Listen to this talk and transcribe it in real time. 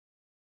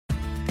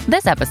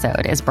This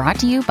episode is brought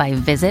to you by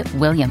Visit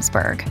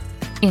Williamsburg.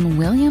 In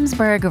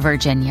Williamsburg,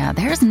 Virginia,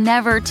 there's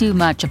never too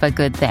much of a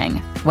good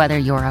thing. Whether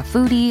you're a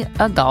foodie,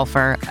 a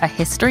golfer, a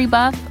history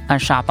buff, a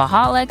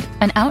shopaholic,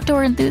 an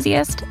outdoor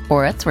enthusiast,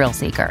 or a thrill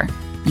seeker,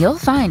 you'll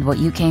find what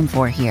you came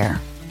for here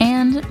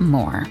and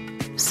more.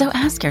 So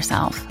ask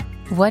yourself,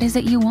 what is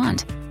it you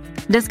want?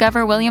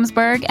 Discover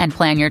Williamsburg and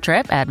plan your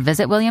trip at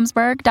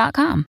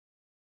visitwilliamsburg.com.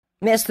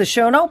 Missed the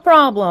show? No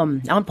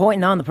problem. On point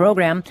and on the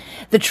program.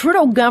 The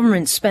Trudeau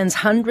government spends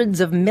hundreds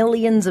of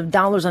millions of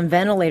dollars on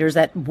ventilators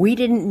that we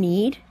didn't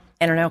need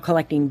and are now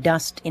collecting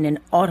dust in an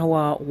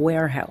Ottawa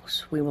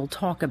warehouse. We will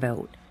talk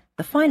about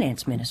the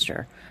finance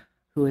minister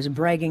who is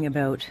bragging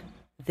about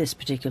this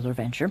particular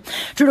venture.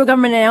 Trudeau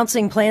government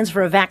announcing plans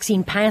for a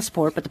vaccine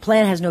passport, but the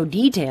plan has no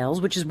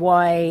details, which is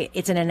why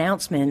it's an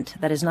announcement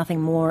that is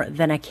nothing more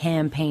than a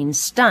campaign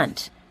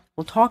stunt.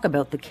 We'll talk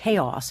about the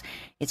chaos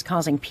it's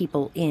causing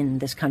people in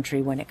this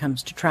country when it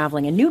comes to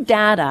traveling. And new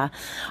data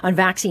on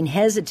vaccine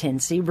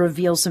hesitancy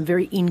reveals some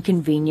very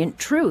inconvenient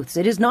truths.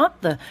 It is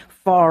not the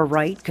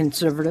far-right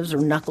conservatives or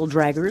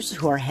knuckle-draggers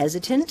who are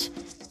hesitant.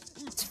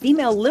 It's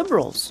female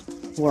liberals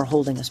who are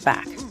holding us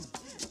back.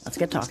 Let's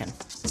get talking.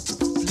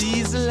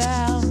 Please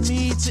allow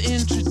me to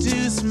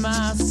introduce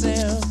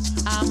myself.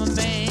 I'm a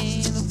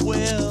man of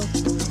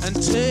wealth and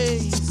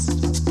taste.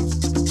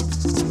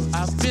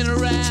 I've been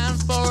around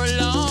for a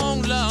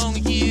long, long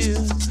year.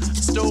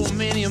 Stole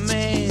many a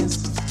man's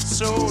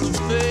soul of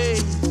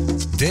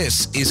faith.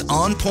 This is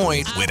On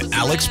Point with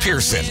Alex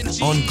Pearson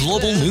on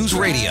Global News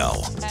Radio.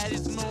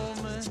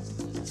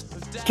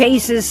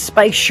 Cases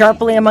spike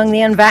sharply among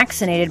the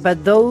unvaccinated,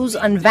 but those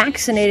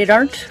unvaccinated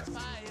aren't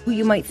who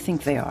you might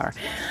think they are.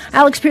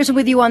 Alex Pearson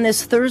with you on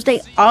this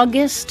Thursday,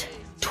 August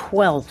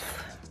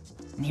 12th.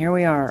 And here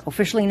we are,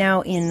 officially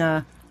now in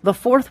the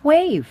fourth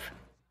wave.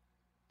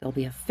 There'll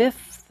be a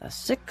fifth, a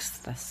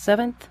sixth, a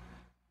seventh,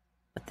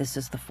 but this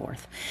is the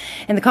fourth.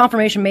 And the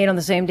confirmation made on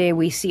the same day,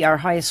 we see our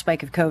highest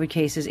spike of COVID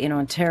cases in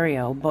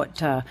Ontario,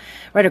 but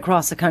right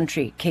across the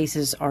country,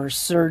 cases are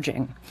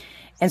surging.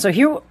 And so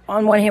here,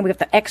 on one hand, we have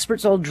the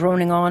experts all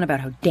droning on about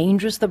how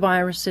dangerous the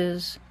virus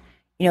is,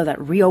 you know, that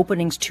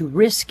reopening's too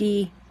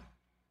risky,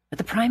 but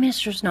the Prime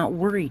Minister's not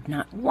worried,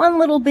 not one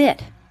little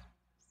bit.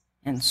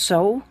 And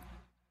so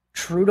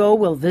Trudeau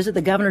will visit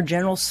the Governor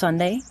General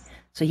Sunday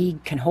so he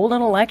can hold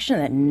an election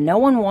that no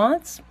one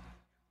wants,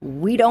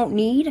 we don't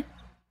need.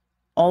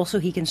 Also,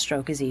 he can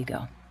stroke his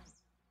ego.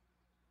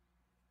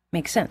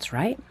 Makes sense,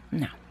 right?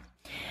 No.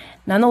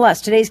 Nonetheless,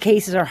 today's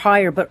cases are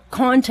higher, but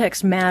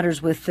context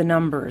matters with the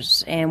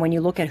numbers. And when you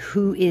look at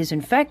who is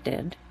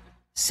infected,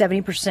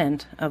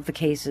 70% of the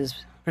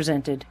cases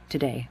presented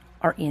today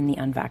are in the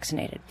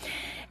unvaccinated.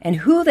 And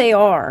who they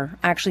are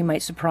actually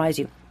might surprise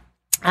you.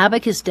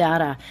 Abacus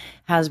Data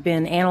has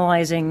been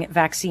analyzing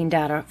vaccine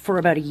data for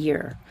about a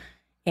year.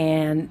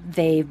 And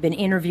they've been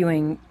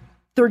interviewing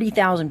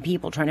 30,000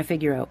 people trying to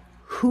figure out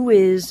who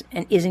is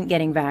and isn't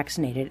getting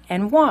vaccinated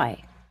and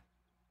why.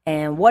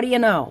 And what do you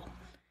know?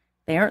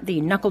 They aren't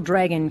the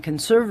knuckle-dragging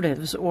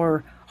conservatives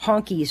or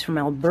honkies from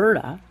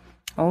Alberta.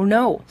 Oh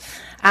no.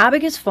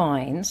 Abacus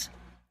finds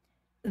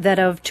that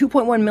of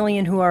 2.1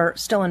 million who are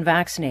still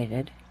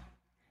unvaccinated,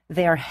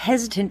 they are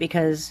hesitant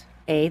because,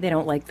 A, they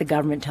don't like the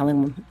government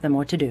telling them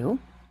what to do.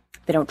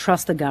 They don't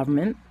trust the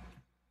government.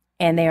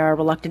 And they are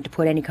reluctant to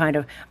put any kind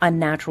of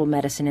unnatural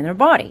medicine in their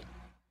body.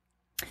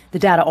 The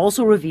data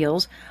also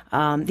reveals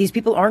these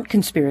people aren't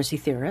conspiracy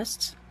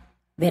theorists.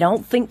 They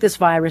don't think this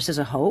virus is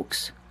a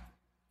hoax.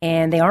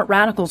 And they aren't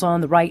radicals on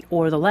the right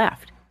or the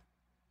left.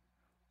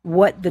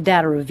 What the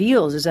data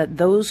reveals is that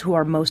those who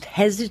are most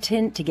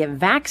hesitant to get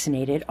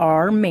vaccinated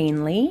are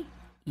mainly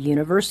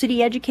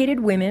university-educated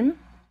women.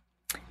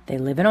 They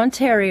live in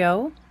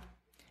Ontario.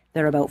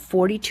 They're about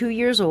 42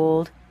 years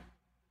old.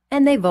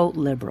 And they vote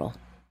Liberal.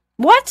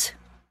 What?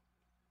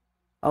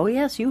 Oh,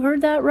 yes, you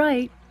heard that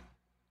right.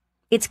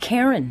 It's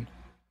Karen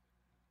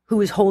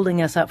who is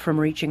holding us up from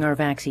reaching our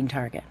vaccine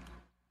target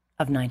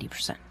of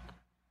 90%.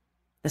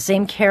 The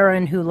same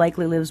Karen who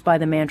likely lives by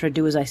the mantra,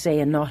 do as I say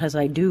and not as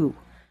I do.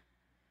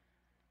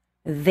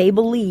 They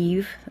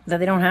believe that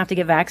they don't have to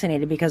get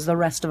vaccinated because the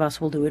rest of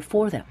us will do it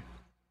for them.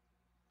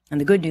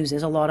 And the good news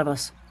is a lot of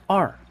us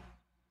are.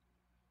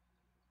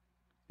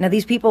 Now,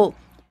 these people,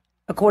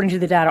 according to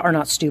the data, are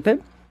not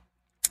stupid.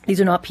 These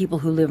are not people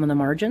who live on the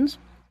margins.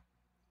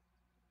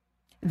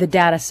 The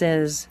data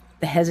says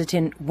the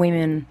hesitant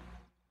women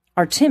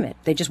are timid.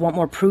 They just want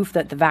more proof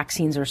that the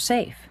vaccines are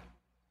safe.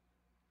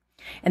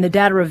 And the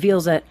data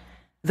reveals that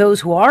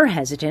those who are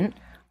hesitant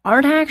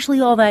aren't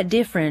actually all that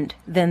different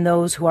than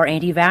those who are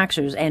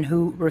anti-vaxxers and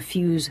who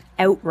refuse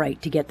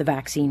outright to get the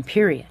vaccine,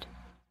 period.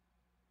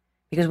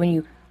 Because when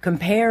you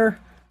compare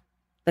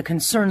the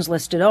concerns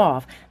listed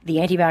off, the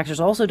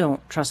anti-vaxxers also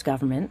don't trust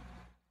government.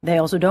 They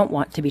also don't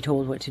want to be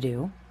told what to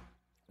do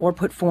or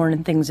put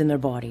foreign things in their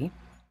body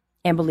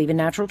and believe in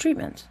natural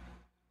treatments.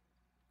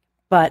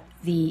 But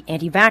the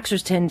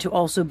anti-vaxxers tend to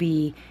also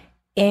be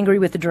angry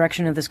with the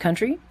direction of this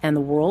country and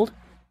the world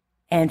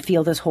and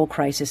feel this whole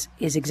crisis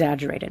is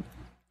exaggerated.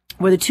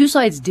 Where the two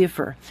sides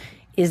differ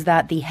is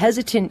that the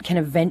hesitant can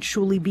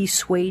eventually be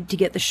swayed to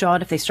get the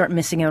shot if they start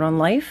missing out on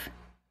life.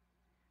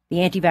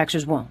 The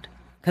anti-vaxxers won't,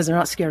 because they're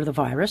not scared of the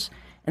virus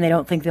and they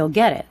don't think they'll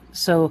get it.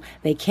 So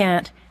they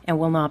can't and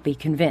will not be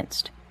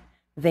convinced.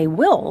 They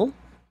will,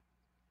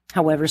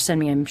 however, send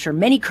me, I'm sure,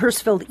 many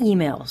curse-filled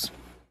emails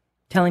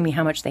telling me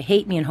how much they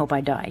hate me and hope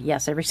I die.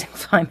 Yes, every single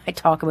time I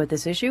talk about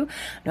this issue,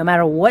 no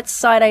matter what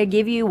side I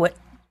give you, what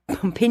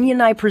opinion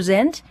I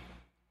present,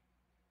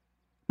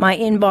 my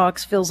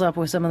inbox fills up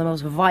with some of the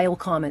most vile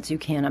comments you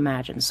can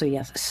imagine. So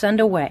yes, send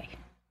away.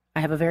 I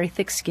have a very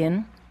thick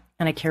skin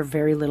and I care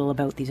very little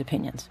about these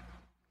opinions.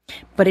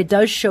 But it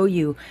does show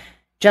you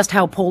just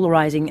how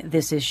polarizing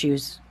this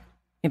issue's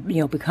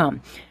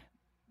become.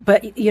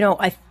 But,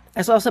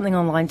 I saw something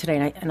online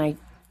today and I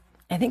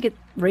think it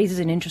raises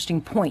an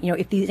interesting point.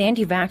 If these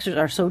anti-vaxxers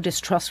are so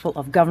distrustful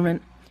of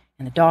government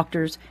and the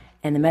doctors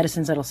and the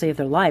medicines that'll save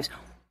their lives,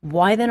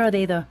 why then are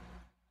they the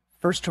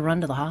first to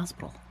run to the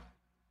hospital?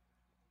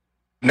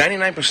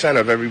 99%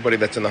 of everybody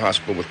that's in the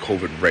hospital with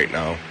COVID right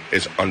now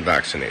is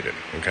unvaccinated,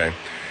 okay?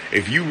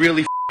 If you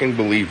really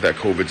believe that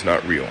COVID's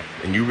not real,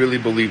 and you really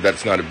believe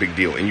that's not a big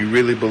deal, and you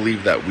really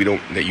believe that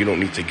you don't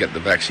need to get the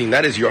vaccine,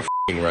 that is your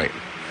right,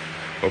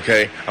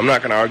 okay? I'm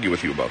not going to argue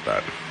with you about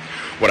that.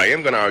 What I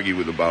am going to argue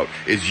with about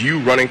is you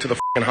running to the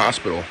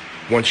hospital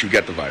once you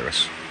get the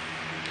virus.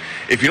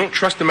 If you don't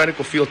trust the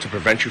medical field to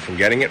prevent you from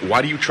getting it,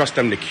 why do you trust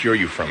them to cure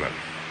you from it?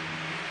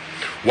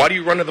 Why do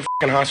you run to the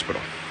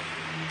hospital?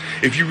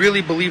 If you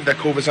really believe that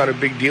COVID's not a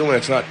big deal and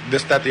it's not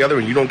this, that, the other,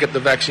 and you don't get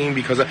the vaccine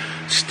because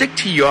stick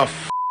to your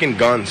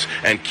guns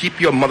and keep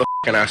your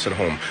ass at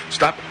home.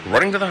 Stop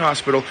running to the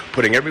hospital,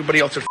 putting everybody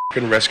else at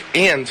risk,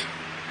 and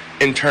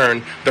in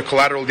turn, the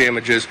collateral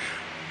damages.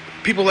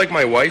 People like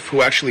my wife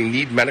who actually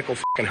need medical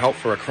help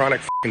for a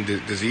chronic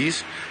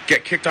disease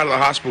get kicked out of the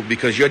hospital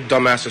because your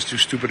dumbass is too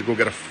stupid to go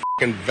get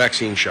a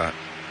vaccine shot.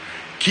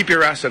 Keep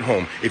your ass at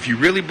home. If you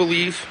really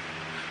believe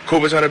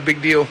COVID's not a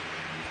big deal,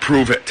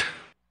 prove it.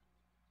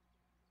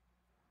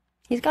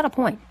 He's got a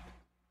point.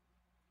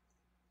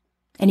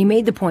 And he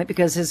made the point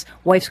because his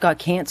wife's got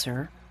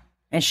cancer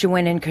and she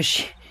went in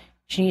because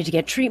she needed to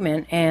get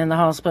treatment and the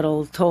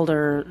hospital told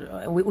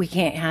her, we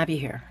can't have you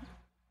here.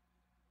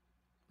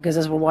 Because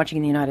as we're watching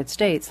in the United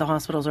States, the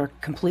hospitals are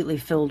completely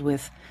filled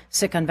with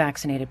sick,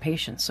 unvaccinated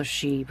patients. So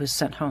she was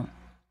sent home.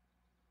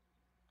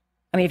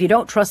 I mean, if you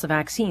don't trust the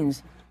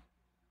vaccines,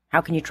 how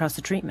can you trust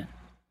the treatment?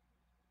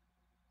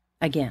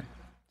 Again,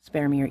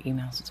 spare me your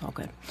emails. It's all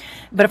good.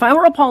 But if I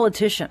were a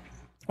politician,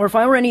 or if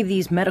I were any of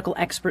these medical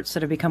experts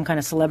that have become kind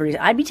of celebrities,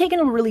 I'd be taking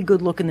a really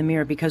good look in the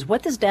mirror, because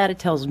what this data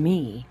tells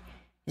me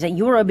is that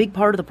you are a big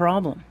part of the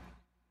problem.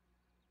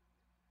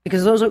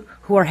 Because those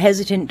who are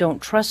hesitant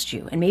don't trust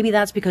you. And maybe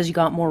that's because you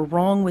got more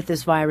wrong with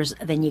this virus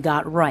than you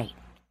got right.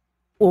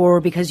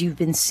 Or because you've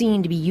been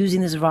seen to be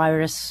using this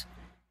virus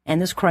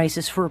and this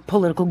crisis for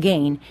political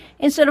gain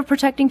instead of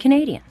protecting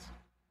Canadians.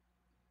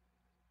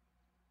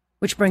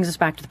 Which brings us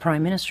back to the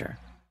Prime Minister.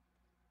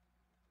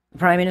 The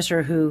Prime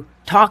Minister who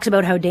talks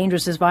about how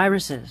dangerous this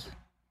virus is.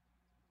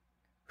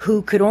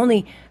 Who could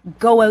only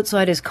go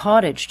outside his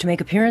cottage to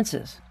make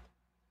appearances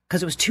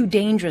because it was too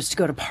dangerous to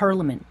go to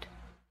Parliament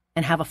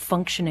and have a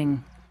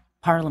functioning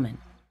Parliament.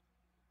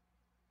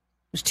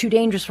 It was too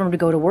dangerous for him to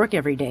go to work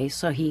every day,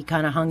 so he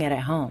kind of hung it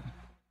at home.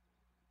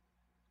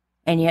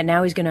 And yet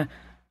now he's going to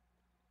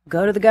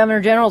go to the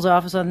Governor General's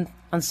office on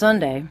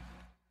Sunday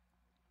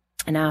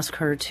and ask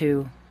her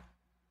to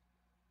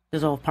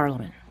dissolve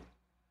Parliament.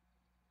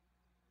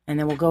 And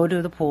then we'll go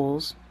to the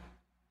polls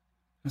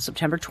on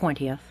September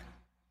 20th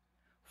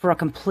for a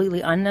completely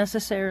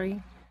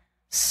unnecessary,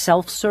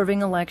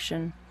 self-serving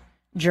election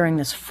during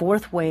this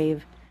fourth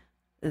wave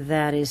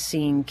that is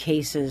seeing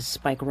cases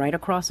spike right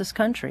across this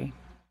country.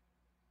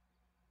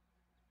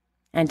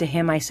 And to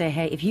him I say,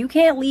 hey, if you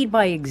can't lead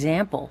by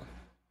example,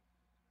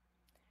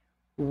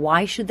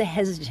 why should the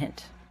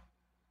hesitant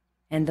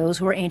and those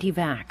who are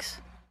anti-vax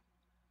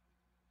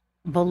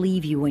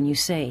believe you when you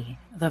say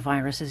the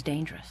virus is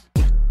dangerous?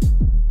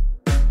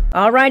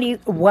 All righty,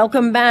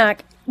 welcome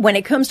back. When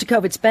it comes to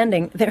COVID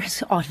spending,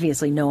 there's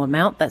obviously no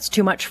amount that's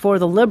too much for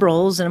the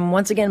Liberals. And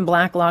once again,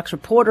 Blacklock's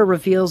reporter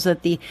reveals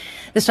that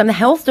this time the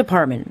health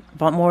department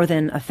bought more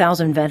than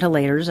 1,000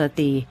 ventilators at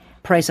the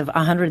price of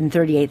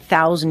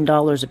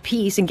 $138,000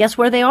 apiece. And guess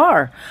where they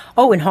are?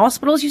 Oh, in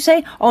hospitals, you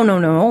say? Oh,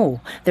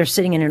 no. They're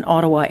sitting in an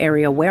Ottawa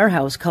area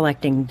warehouse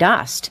collecting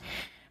dust.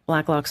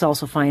 Blacklock's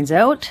also finds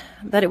out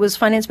that it was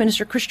Finance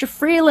Minister Chrystia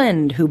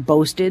Freeland who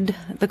boasted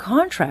the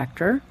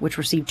contractor, which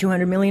received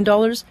 $200 million,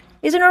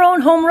 is in her own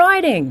home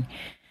riding.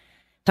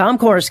 Tom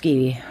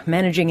Korski,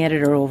 managing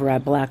editor over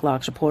at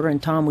Blacklock's reporter.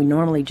 And Tom, we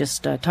normally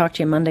just talk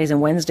to you Mondays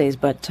and Wednesdays,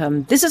 but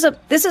this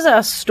is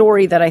a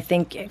story that I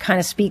think kind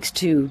of speaks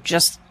to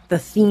just the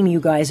theme you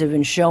guys have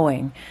been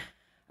showing.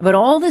 But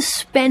all this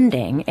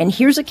spending, and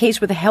here's a case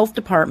where the health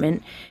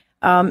department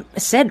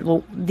said,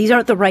 well, these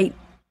aren't the right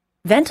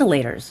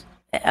ventilators.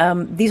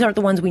 These aren't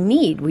the ones we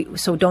need,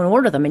 so don't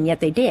order them, and yet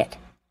they did.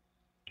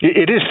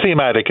 It is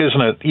thematic,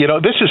 isn't it? You know,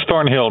 this is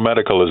Thornhill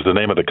Medical is the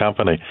name of the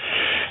company,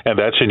 and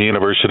that's in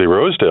University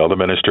Rosedale. The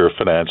Minister of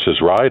Finance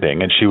is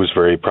riding, and she was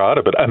very proud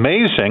of it.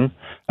 Amazing.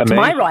 It's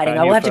my riding.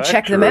 I'll have to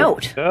check them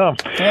out.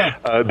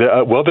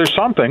 Yeah. Well, there's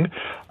something.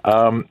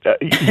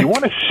 You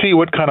want to see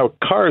what kind of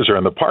cars are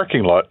in the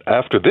parking lot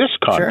after this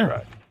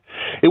contract. Sure.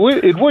 It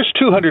was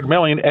 $200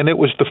 million, and it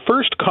was the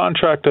first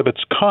contract of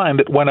its kind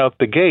that went out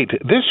the gate.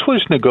 This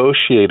was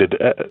negotiated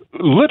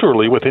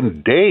literally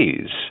within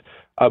days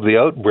of the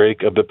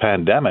outbreak of the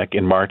pandemic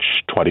in March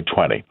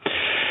 2020.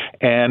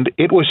 And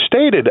it was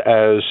stated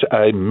as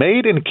a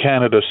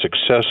made-in-Canada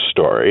success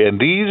story. And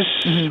these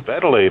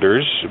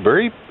ventilators,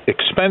 very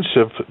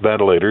expensive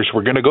ventilators,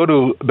 were going to go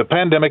to the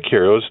pandemic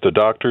heroes, the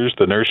doctors,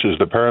 the nurses,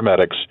 the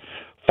paramedics,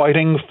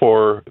 fighting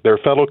for their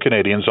fellow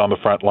Canadians on the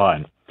front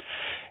line.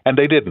 And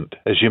they didn't,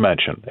 as you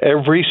mentioned.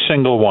 Every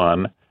single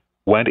one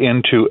went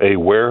into a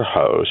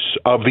warehouse.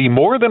 Of the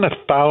more than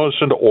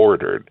 1,000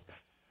 ordered,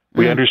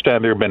 we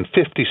understand there have been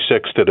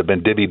 56 that have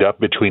been divvied up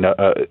between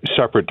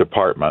separate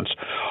departments.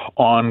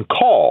 On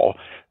call,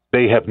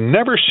 they have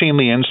never seen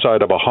the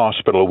inside of a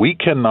hospital. We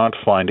cannot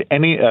find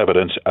any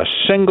evidence a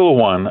single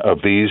one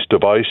of these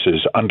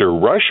devices under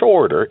rush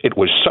order, it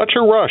was such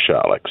a rush,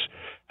 Alex,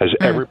 has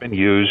ever been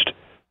used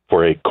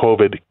for a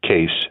COVID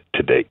case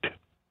to date.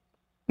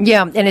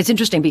 Yeah, and it's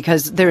interesting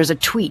because there is a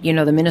tweet,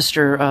 the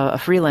Minister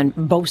Freeland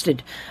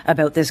boasted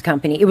about this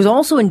company. It was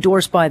also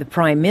endorsed by the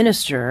Prime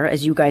Minister,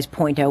 as you guys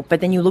point out,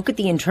 but then you look at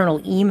the internal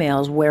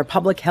emails where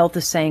public health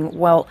is saying,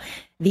 well,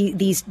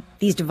 these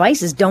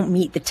devices don't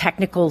meet the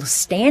technical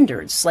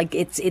standards. Like,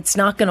 it's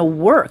not going to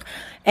work.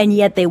 And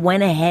yet they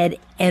went ahead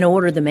and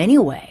ordered them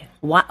anyway.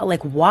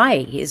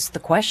 Why is the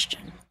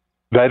question?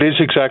 That is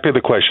exactly the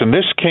question.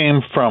 This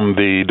came from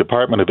the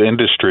Department of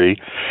Industry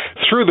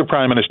through the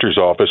Prime Minister's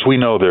office. We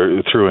know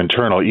there through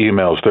internal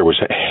emails there was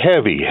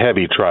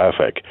heavy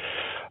traffic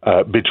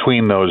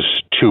between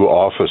those two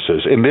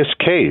offices. In this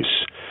case,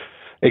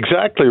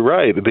 exactly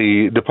right.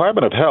 The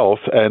Department of Health,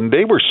 and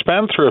they were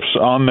spendthrifts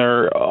on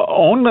their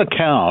own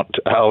account,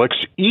 Alex.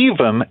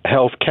 Even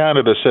Health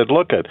Canada said,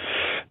 look,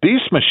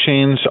 these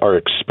machines are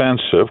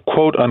expensive,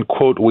 quote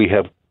unquote, we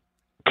have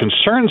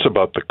concerns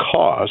about the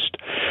cost,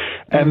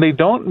 and they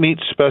don't meet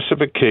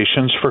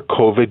specifications for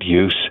COVID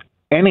use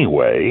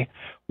anyway.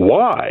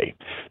 Why?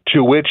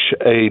 To which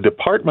a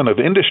Department of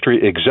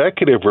Industry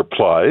executive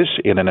replies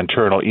in an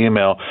internal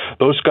email,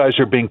 those guys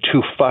are being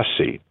too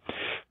fussy.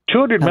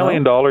 $200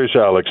 million,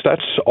 Alex,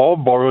 that's all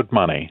borrowed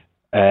money,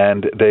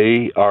 and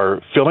they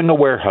are filling a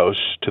warehouse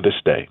to this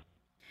day.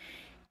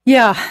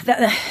 Yeah,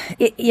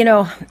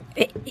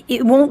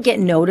 it won't get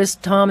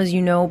noticed, Tom, as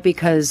you know,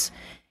 because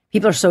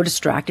people are so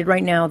distracted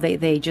right now,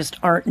 they just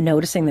aren't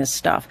noticing this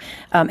stuff.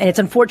 And it's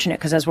unfortunate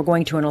because as we're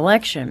going to an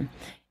election,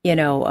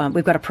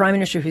 we've got a prime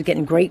minister who's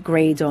getting great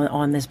grades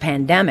on this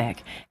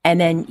pandemic. And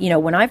then,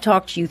 when I've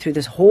talked to you through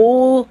this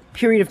whole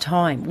period of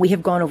time, we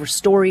have gone over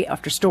story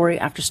after story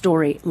after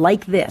story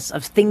like this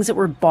of things that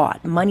were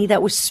bought, money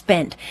that was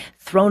spent,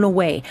 thrown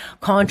away,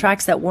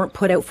 contracts that weren't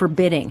put out for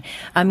bidding.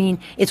 I mean,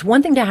 it's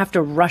one thing to have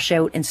to rush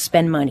out and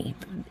spend money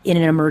in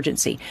an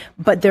emergency,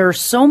 but there are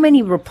so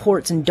many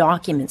reports and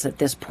documents at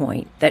this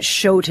point that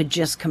show to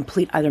just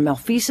complete either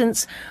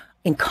malfeasance,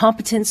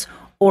 incompetence,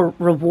 or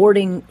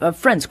rewarding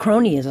friends,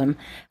 cronyism,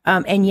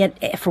 and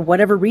yet for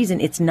whatever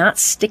reason, it's not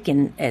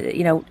sticking,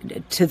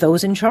 to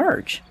those in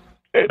charge.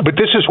 But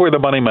this is where the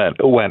money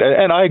went.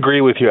 And I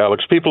agree with you,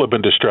 Alex. People have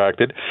been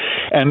distracted.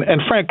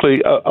 And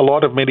frankly, a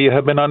lot of media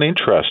have been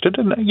uninterested.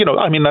 And,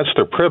 that's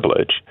their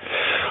privilege.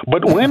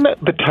 But when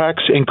the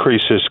tax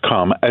increases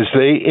come, as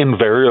they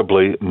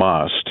invariably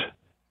must,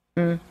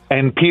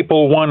 and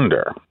people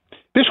wonder,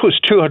 this was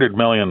 $200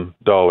 million,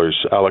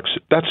 Alex.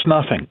 That's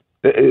nothing.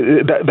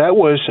 That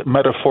was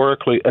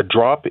metaphorically a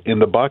drop in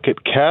the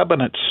bucket.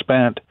 Cabinet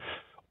spent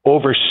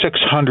over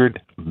 $600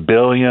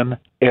 billion.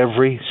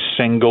 Every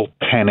single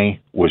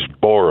penny was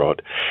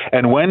borrowed.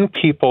 And when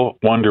people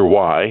wonder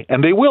why,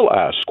 and they will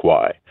ask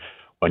why,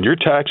 when your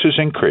taxes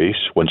increase,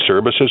 when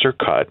services are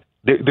cut,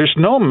 there's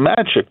no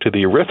magic to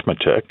the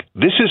arithmetic.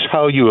 This is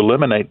how you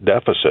eliminate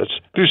deficits.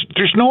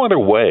 There's no other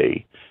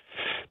way.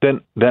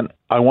 Then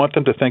I want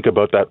them to think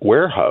about that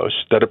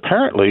warehouse that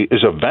apparently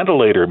is a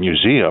ventilator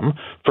museum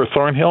for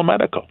Thornhill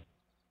Medical.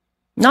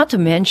 Not to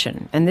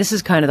mention, and this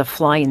is kind of the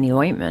fly in the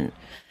ointment,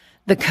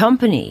 the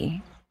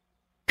company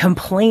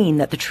complained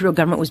that the Trudeau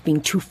government was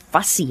being too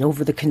fussy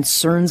over the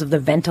concerns of the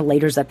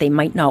ventilators, that they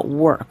might not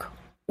work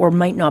or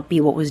might not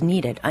be what was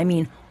needed. I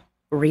mean,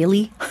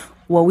 really?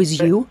 Woe is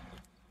you?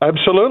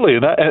 Absolutely,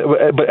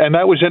 and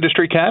that was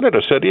Industry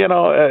Canada said,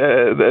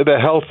 the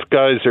health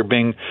guys are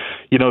being,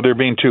 they're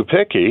being too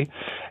picky,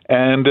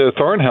 and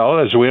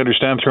Thornhill, as we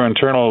understand through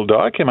internal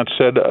documents,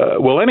 said,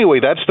 well, anyway,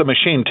 that's the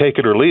machine, take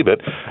it or leave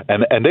it,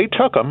 and they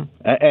took them,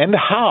 and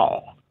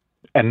how?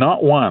 And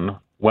not one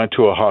went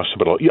to a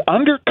hospital.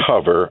 Under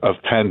cover of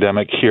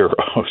pandemic heroes,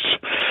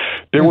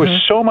 there was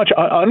so much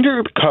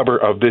under cover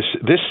of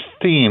this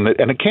theme,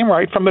 and it came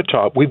right from the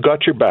top. We've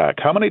got your back.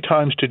 How many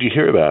times did you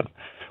hear that?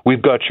 We've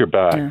got your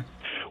back. Yeah.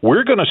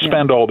 We're going to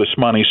spend all this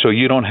money so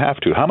you don't have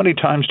to. How many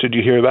times did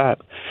you hear that?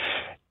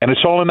 And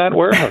it's all in that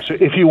warehouse.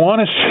 If you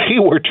want to see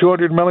where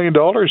 $200 million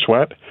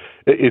went,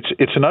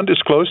 it's an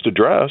undisclosed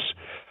address.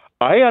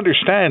 I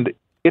understand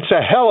it's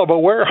a hell of a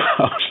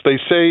warehouse. They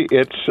say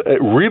it's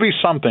really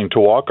something to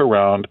walk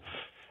around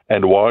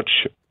and watch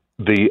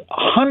the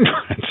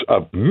hundreds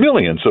of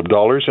millions of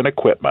dollars in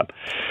equipment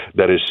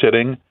that is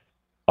sitting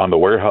on the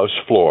warehouse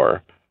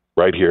floor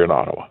right here in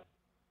Ottawa.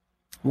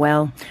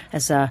 Well,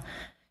 as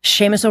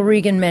Seamus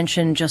O'Regan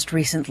mentioned just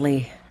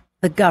recently,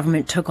 the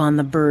government took on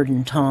the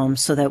burden, Tom,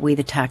 so that we,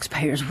 the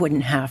taxpayers,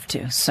 wouldn't have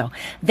to. So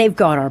they've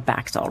got our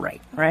backs all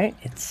right, right?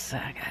 It's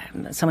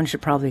someone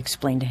should probably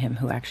explain to him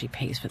who actually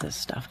pays for this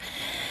stuff.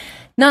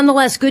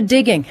 Nonetheless, good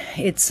digging.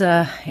 It's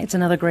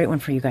another great one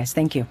for you guys.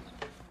 Thank you.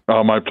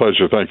 Oh, my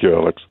pleasure. Thank you,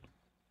 Alex.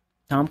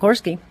 Tom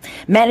Korski,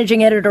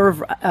 managing editor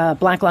of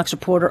Blacklock's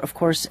Reporter, of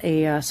course,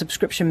 a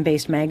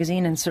subscription-based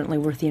magazine, and certainly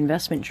worth the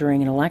investment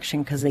during an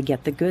election because they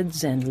get the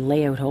goods and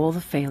lay out all the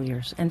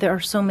failures. And there are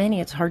so many,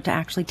 it's hard to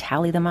actually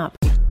tally them up.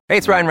 Hey,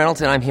 it's Ryan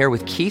Reynolds, and I'm here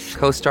with Keith,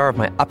 co-star of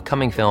my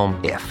upcoming film,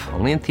 If,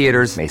 only in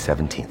theaters May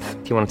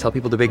 17th. Do you want to tell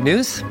people the big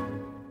news?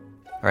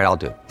 All right, I'll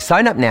do it.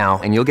 Sign up now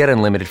and you'll get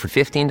unlimited for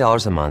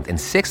 $15 a month and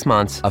 6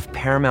 months of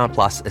Paramount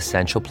Plus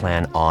Essential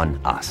Plan on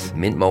us.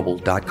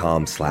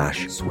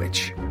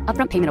 MintMobile.com/switch.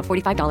 Upfront payment of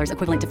 $45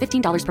 equivalent to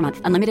 $15 per month.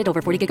 Unlimited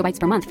over 40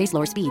 gigabytes per month. Face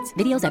lower speeds.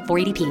 Videos at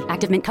 480p.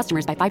 Active Mint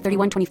customers by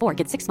 531.24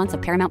 get 6 months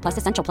of Paramount Plus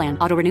Essential Plan.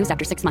 Auto renews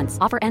after 6 months.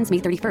 Offer ends May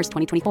 31st,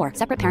 2024.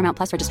 Separate Paramount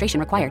Plus registration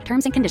required.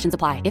 Terms and conditions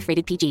apply if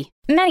rated PG.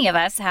 Many of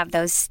us have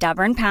those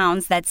stubborn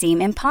pounds that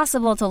seem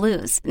impossible to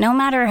lose, no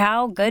matter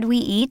how good we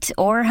eat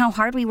or how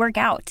hard we work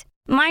out.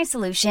 My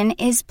solution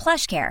is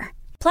PlushCare.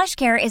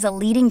 PlushCare is a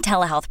leading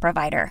telehealth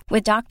provider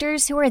with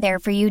doctors who are there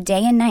for you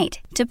day and night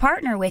to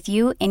partner with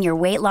you in your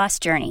weight loss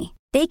journey.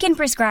 They can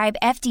prescribe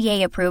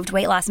FDA-approved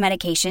weight loss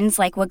medications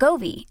like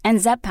Wegovy and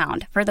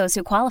Zepbound for those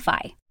who qualify.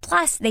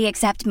 Plus, they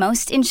accept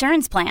most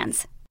insurance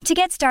plans. To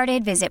get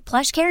started, visit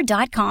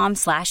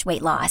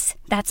plushcare.com/weightloss.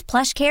 That's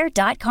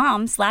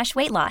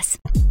plushcare.com/weightloss.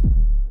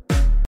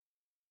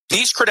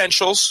 These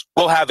credentials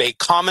will have a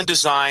common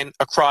design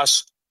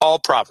across all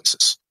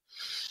provinces.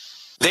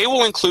 They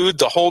will include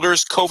the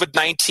holder's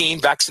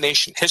COVID-19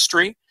 vaccination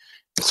history,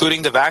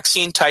 including the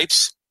vaccine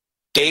types,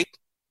 date,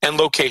 and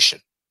location.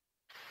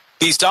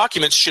 These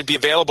documents should be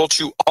available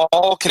to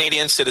all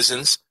Canadian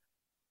citizens,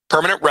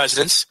 permanent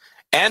residents,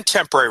 and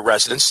temporary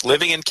residents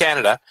living in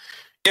Canada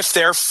if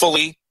they're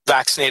fully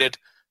vaccinated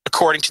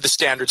according to the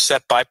standards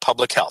set by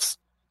public health.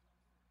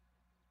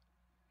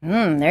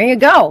 There you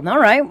go. All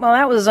right. Well,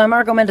 that was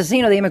Marco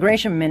Mendocino, the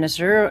immigration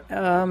minister,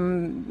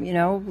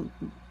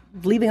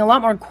 leaving a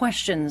lot more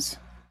questions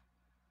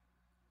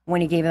when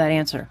he gave that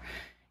answer.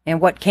 And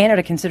what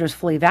Canada considers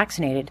fully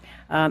vaccinated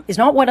is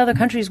not what other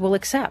countries will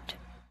accept.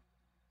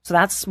 So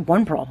that's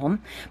one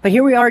problem. But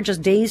here we are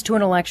just days to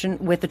an election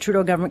with the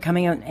Trudeau government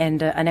coming out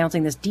and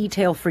announcing this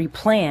detail-free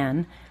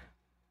plan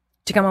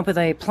to come up with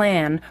a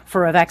plan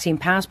for a vaccine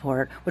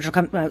passport, which will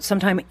come out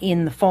sometime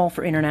in the fall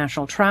for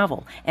international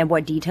travel. And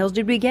what details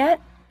did we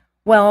get?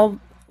 Well,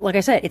 like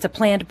I said, it's a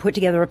plan to put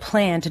together a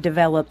plan to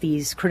develop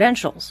these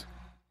credentials.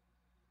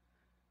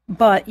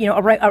 But,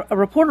 a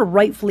reporter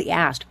rightfully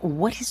asked,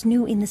 what is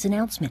new in this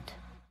announcement?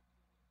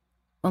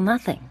 Well,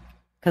 nothing,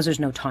 because there's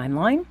no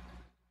timeline.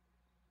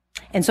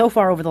 And so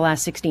far, over the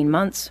last 16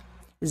 months,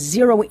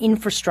 zero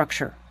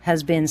infrastructure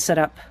has been set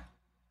up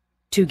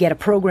to get a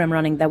program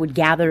running that would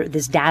gather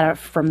this data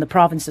from the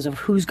provinces of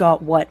who's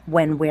got what,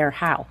 when, where,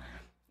 how.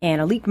 And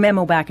a leaked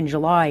memo back in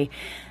July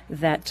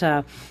that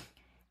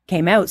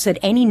came out said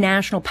any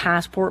national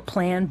passport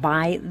plan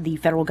by the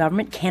federal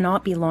government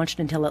cannot be launched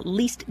until at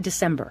least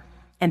December.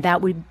 And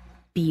that would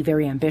be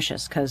very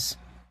ambitious because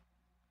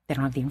they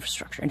don't have the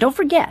infrastructure. And don't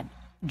forget,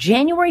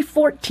 January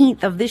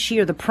 14th of this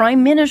year, the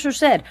Prime Minister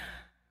said,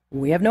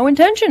 we have no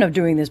intention of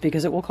doing this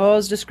because it will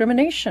cause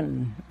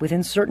discrimination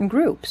within certain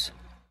groups.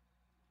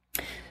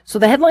 So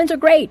the headlines are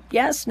great.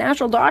 Yes,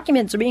 national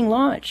documents are being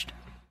launched.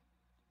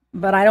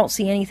 But I don't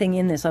see anything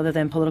in this other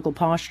than political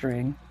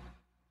posturing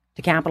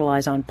to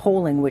capitalize on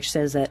polling, which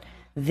says that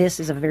this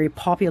is a very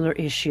popular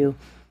issue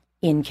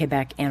in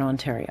Quebec and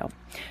Ontario.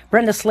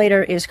 Brenda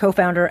Slater is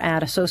co-founder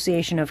at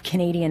Association of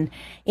Canadian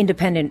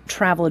Independent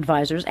Travel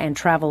Advisors and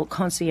Travel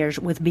Concierge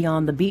with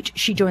Beyond the Beach.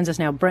 She joins us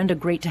now. Brenda,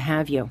 great to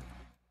have you.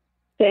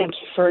 Thank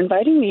you for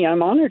inviting me.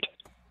 I'm honored.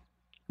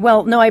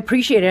 Well, no, I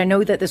appreciate it. I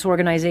know that this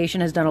organization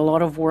has done a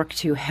lot of work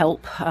to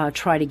help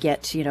try to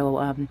get,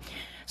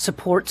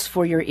 supports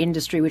for your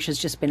industry, which has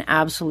just been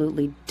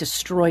absolutely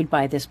destroyed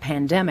by this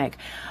pandemic.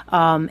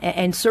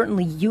 And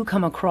certainly you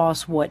come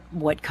across what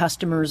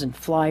customers and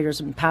flyers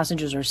and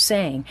passengers are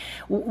saying.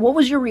 What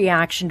was your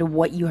reaction to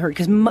what you heard?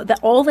 Because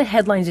all the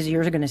headlines as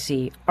you're going to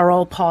see are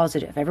all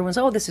positive. Everyone's,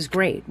 oh, this is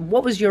great.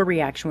 What was your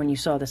reaction when you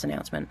saw this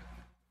announcement?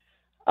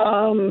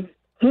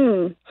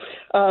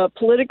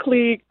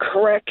 Politically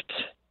correct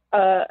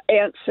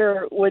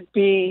answer would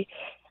be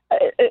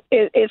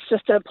it's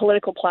just a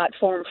political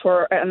platform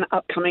for an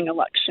upcoming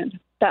election.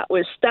 That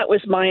was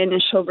my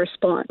initial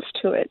response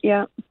to it.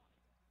 Yeah.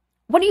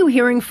 What are you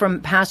hearing from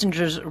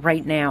passengers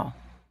right now?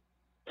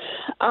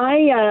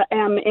 I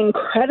am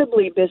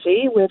incredibly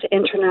busy with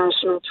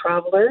international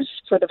travelers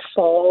for the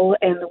fall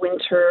and the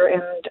winter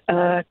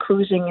and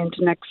cruising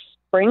into next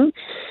spring.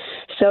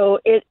 So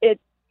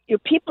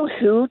people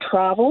who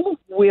travel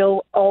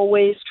will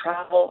always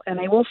travel, and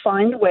they will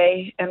find a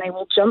way, and they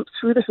will jump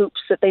through the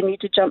hoops that they need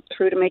to jump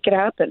through to make it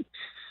happen.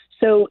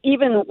 So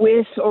even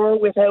with or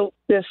without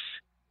this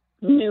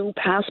new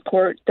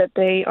passport that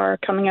they are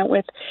coming out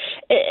with,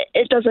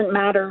 it doesn't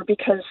matter,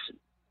 because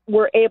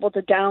we're able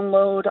to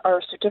download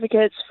our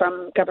certificates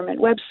from government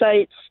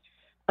websites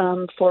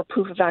for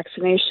proof of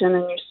vaccination,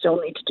 and you still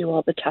need to do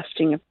all the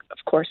testing, of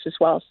course, as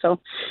well. So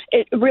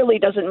it really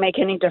doesn't make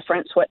any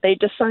difference what they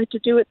decide to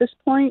do at this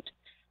point.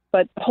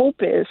 But hope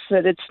is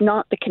that it's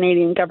not the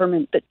Canadian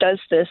government that does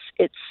this.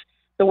 It's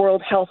the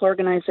World Health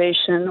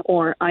Organization,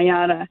 or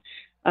IATA,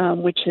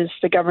 which is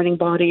the governing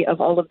body of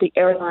all of the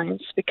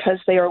airlines, because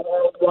they are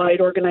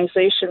worldwide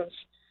organizations.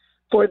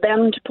 For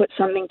them to put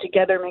something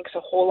together makes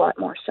a whole lot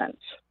more sense.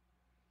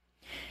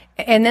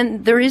 And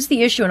then there is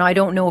the issue, and I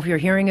don't know if you're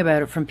hearing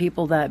about it from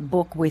people that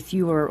book with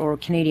you or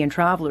Canadian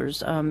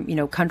travelers,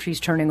 countries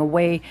turning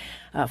away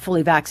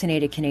fully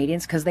vaccinated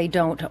Canadians because they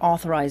don't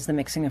authorize the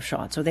mixing of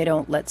shots, or they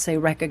don't, let's say,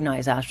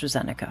 recognize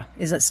AstraZeneca.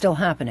 Is that still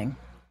happening?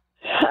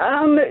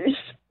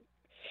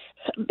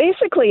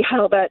 Basically,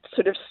 how that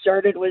sort of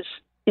started was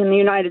in the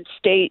United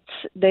States,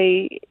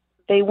 they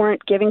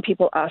weren't giving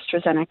people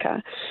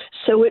AstraZeneca.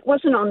 So it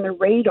wasn't on the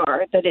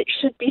radar that it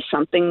should be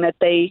something that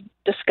they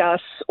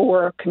discuss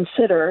or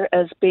consider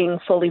as being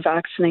fully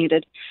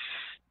vaccinated.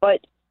 But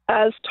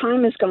as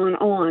time has gone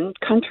on,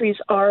 countries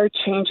are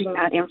changing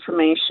that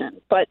information.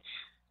 But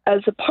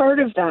as a part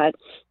of that,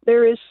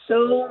 there is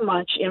so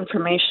much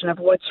information of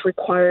what's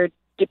required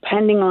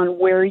depending on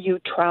where you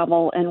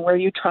travel and where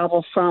you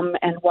travel from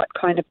and what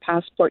kind of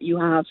passport you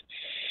have.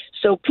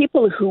 So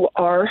people who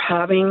are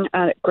having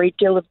a great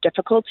deal of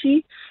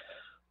difficulty,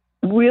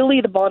 really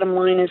the bottom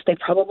line is they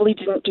probably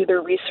didn't do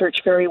their research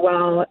very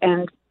well.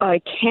 And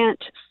I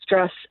can't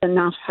stress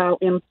enough how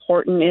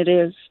important it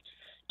is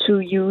to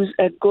use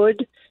a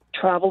good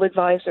travel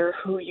advisor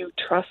who you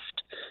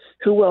trust,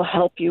 who will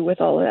help you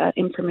with all of that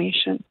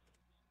information.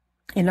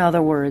 In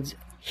other words,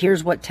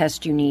 here's what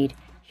test you need.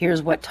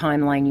 Here's what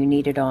timeline you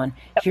need it on.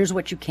 Here's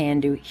what you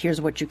can do.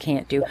 Here's what you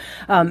can't do.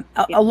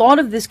 A lot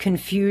of this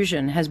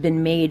confusion has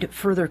been made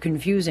further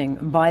confusing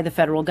by the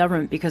federal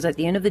government, because at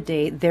the end of the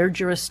day, their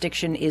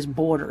jurisdiction is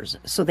borders.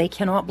 So they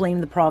cannot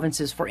blame the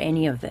provinces for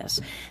any of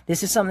this.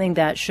 This is something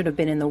that should have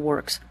been in the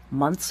works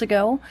months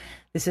ago.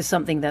 This is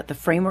something that the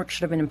framework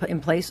should have been in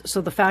place.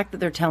 So the fact that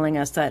they're telling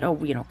us that,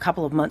 a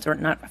couple of months, or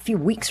not, a few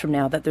weeks from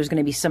now, that there's going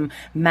to be some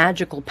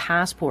magical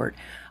passport,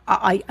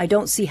 I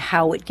don't see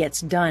how it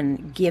gets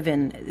done,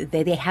 given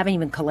they haven't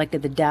even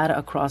collected the data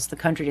across the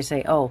country to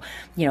say,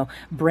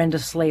 Brenda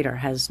Slater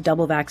has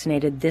double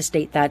vaccinated this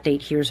date, that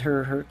date, here's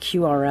her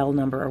QRL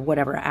number or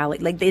whatever.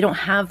 Like, they don't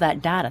have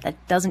that data.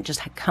 That doesn't just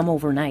come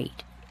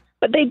overnight.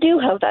 But they do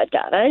have that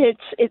data.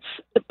 It's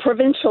the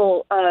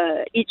provincial,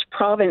 each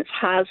province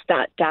has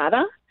that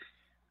data.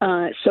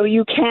 So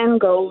you can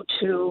go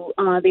to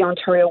the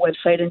Ontario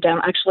website and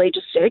actually I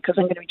just did it because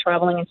I'm going to be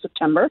traveling in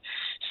September.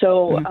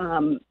 So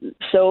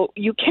so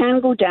you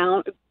can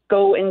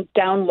go and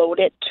download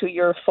it to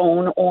your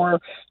phone or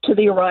to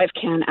the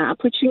ArriveCan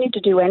app, which you need to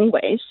do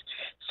anyways.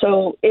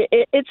 So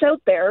it's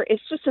out there.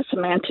 It's just a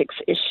semantics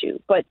issue.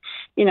 But,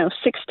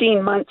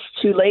 16 months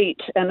too late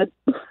and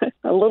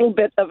a little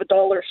bit of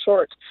 $1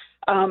 short,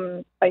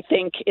 I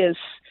think, is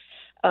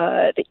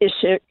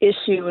the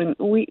issue. And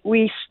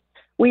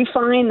we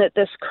find that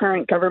this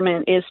current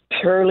government is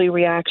purely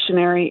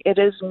reactionary. It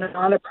is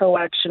not a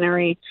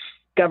proactionary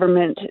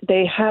government.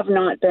 They have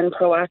not been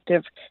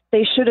proactive.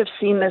 They should have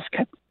seen this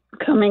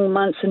coming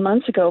months and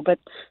months ago, but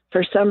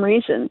for some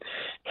reason,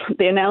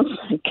 the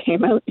announcement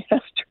came out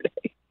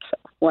yesterday. So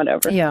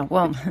whatever. Yeah,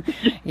 well,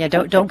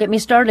 don't get me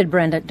started,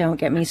 Brenda. Don't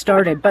get me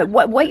started. But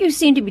what you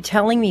seem to be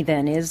telling me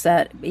then is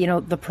that,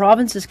 the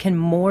provinces can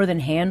more than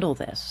handle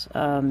this.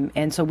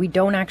 And so we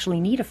don't actually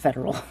need a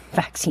federal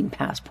vaccine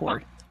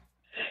passport.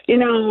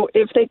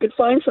 If they could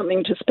find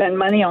something to spend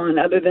money on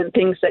other than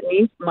things that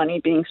need money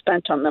being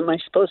spent on them, I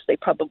suppose they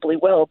probably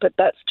will. But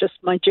that's just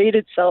my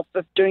jaded self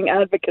of doing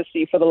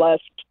advocacy for the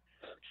last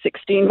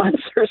 16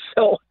 months or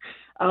so.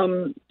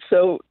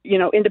 So,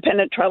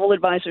 independent travel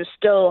advisors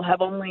still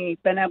have only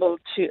been able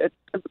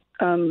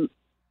to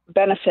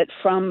benefit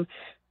from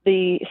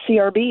the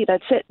CRB.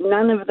 That's it.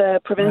 None of the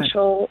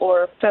provincial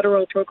or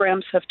federal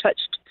programs have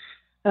touched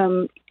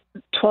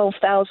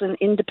 12,000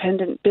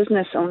 independent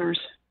business owners.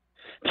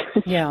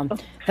 Yeah,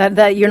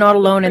 that you're not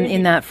alone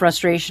in that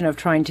frustration of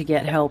trying to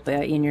get help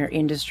in your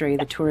industry.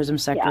 The tourism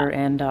sector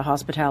and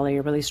hospitality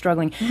are really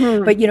struggling.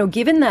 Mm-hmm. But,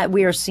 given that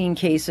we are seeing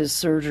cases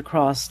surge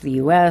across the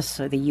U.S.,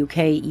 the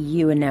UK,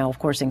 EU, and now, of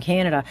course, in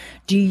Canada,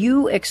 do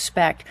you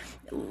expect,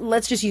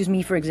 let's just use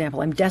me, for example.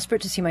 I'm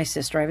desperate to see my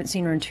sister. I haven't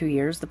seen her in 2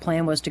 years. The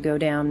plan was to go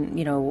down,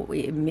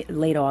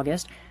 late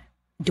August.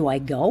 Do I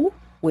go?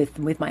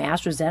 with my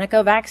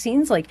AstraZeneca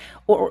vaccines? Like,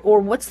 or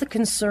what's the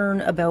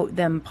concern about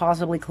them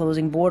possibly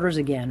closing borders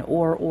again?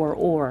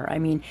 Or, I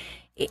mean,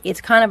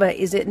 it's kind of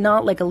is it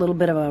not like a little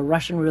bit of a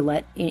Russian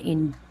roulette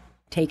in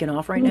taking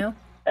off right now?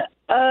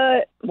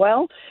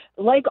 Well,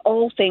 like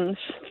all things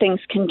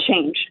can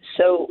change.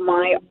 So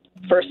my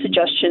first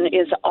suggestion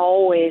is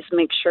always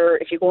make sure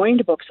if you're going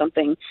to book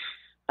something,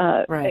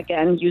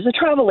 again, use a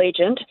travel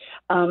agent,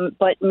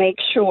 but make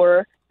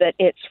sure that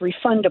it's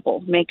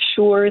refundable. Make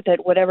sure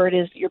that whatever it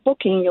is that you're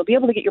booking, you'll be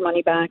able to get your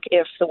money back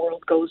if the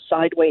world goes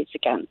sideways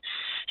again.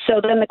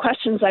 So then the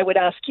questions I would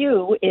ask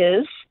you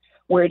is,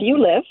 where do you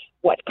live?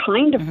 What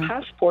kind of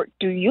passport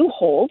do you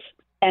hold?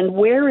 And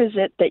where is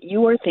it that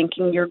you are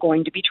thinking you're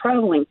going to be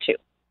traveling to?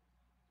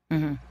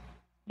 Mm-hmm.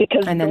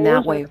 Because and then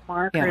that way,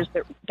 markers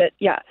that.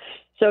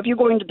 So if you're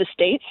going to the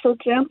States, for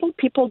example,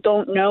 people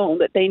don't know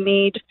that they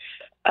need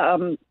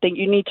that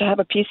you need to have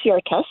a PCR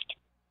test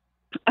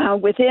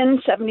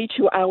within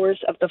 72 hours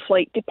of the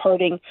flight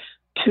departing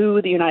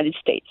to the United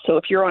States. So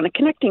if you're on a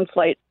connecting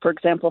flight, for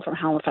example, from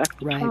Halifax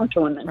to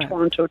Toronto and then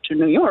Toronto to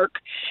New York,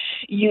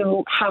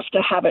 you have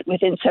to have it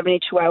within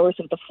 72 hours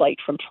of the flight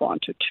from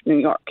Toronto to New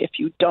York. If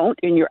you don't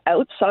and you're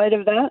outside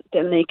of that,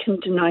 then they can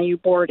deny you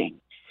boarding.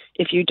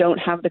 If you don't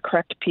have the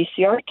correct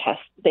PCR test,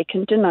 they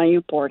can deny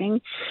you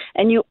boarding.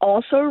 And you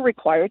also are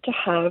required to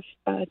have,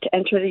 to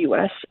enter the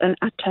U.S., an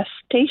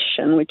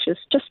attestation, which is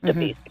just a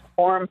basic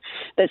form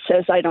that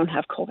says, I don't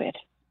have COVID.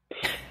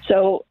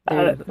 So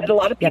but a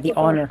lot of people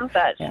don't have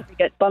that. So you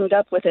get bummed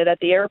up with it at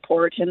the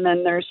airport, and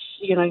then there's,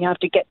 you have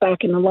to get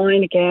back in the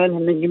line again,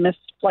 and then you miss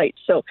the flight.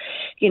 So,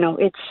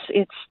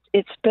 it's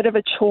a bit of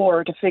a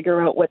chore to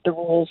figure out what the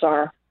rules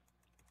are.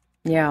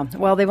 Yeah,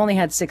 well, they've only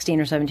had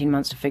 16 or 17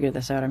 months to figure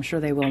this out. I'm sure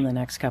they will in the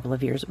next couple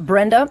of years.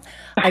 Brenda,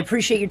 I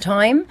appreciate your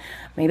time.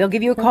 Maybe I'll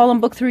give you a call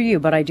and book through you,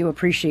 but I do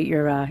appreciate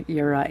your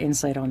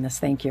insight on this.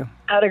 Thank you.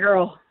 Atta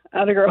girl.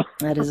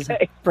 That is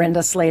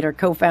Brenda Slater,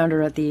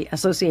 co-founder at the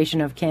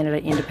Association of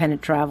Canada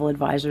Independent Travel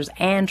Advisors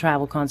and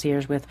Travel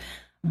Concierge with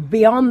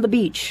Beyond the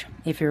Beach,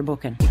 if you're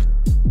booking.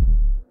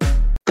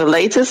 The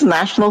latest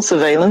national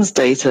surveillance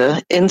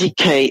data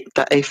indicate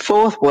that a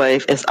fourth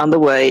wave is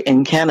underway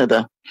in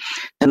Canada,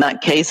 and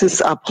that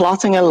cases are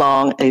plotting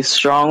along a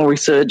strong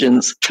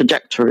resurgence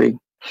trajectory.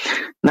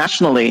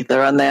 Nationally,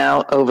 there are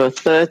now over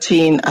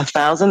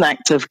 13,000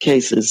 active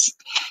cases,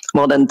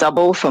 more than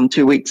double from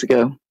 2 weeks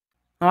ago.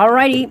 All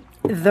righty.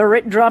 The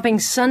writ dropping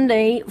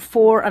Sunday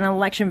for an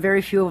election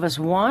very few of us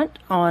want.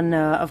 On,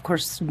 of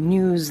course,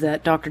 news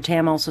that Dr.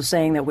 Tam also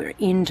saying that we're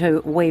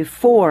into wave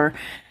 4.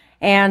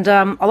 And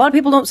a lot of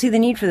people don't see the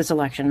need for this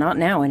election, not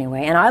now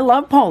anyway. And I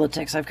love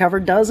politics. I've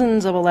covered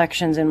dozens of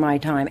elections in my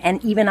time,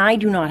 and even I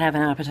do not have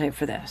an appetite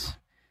for this.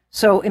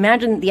 So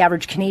imagine the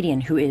average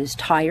Canadian who is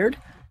tired,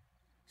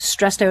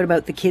 stressed out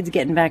about the kids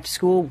getting back to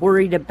school,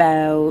 worried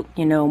about,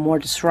 more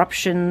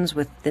disruptions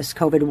with this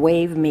COVID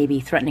wave, maybe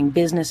threatening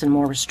business and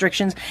more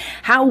restrictions.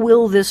 How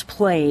will this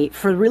play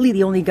for really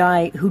the only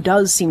guy who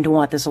does seem to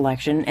want this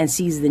election and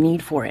sees the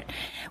need for it?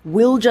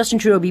 Will Justin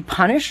Trudeau be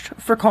punished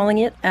for calling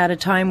it at a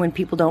time when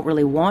people don't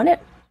really want it?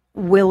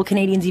 Will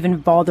Canadians even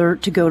bother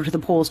to go to the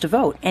polls to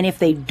vote? And if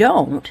they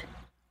don't,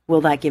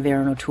 will that give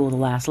Erin O'Toole the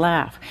last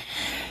laugh?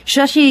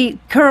 Shachi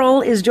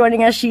Kurl is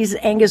joining us. She's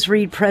Angus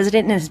Reid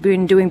president and has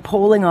been doing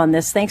polling on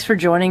this. Thanks for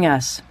joining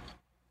us.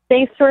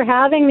 Thanks for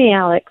having me,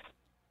 Alex.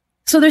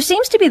 So there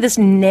seems to be this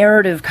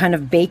narrative kind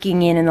of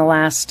baking in the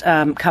last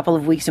couple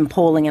of weeks in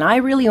polling, and I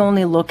really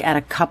only look at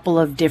a couple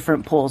of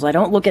different polls. I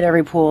don't look at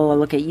every poll. I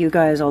look at you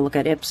guys. I'll look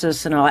at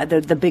Ipsos and all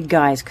the big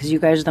guys because you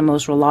guys are the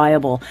most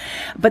reliable.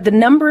 But the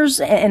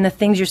numbers and the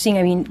things you're seeing,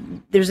 I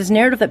mean, there's this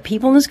narrative that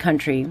people in this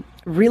country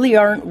really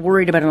aren't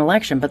worried about an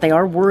election, but they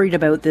are worried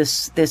about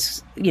this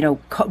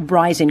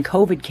rise in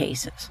COVID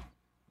cases.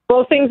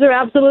 Both things are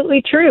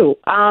absolutely true.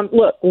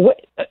 Look,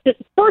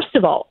 first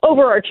of all,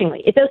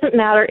 overarchingly, it doesn't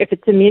matter if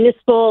it's a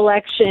municipal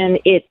election,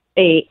 it's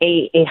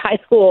a high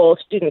school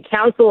student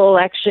council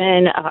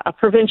election, a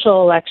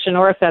provincial election,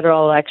 or a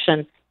federal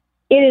election.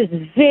 It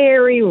is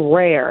very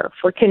rare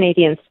for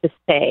Canadians to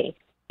say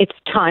it's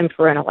time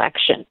for an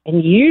election.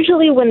 And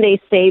usually when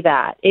they say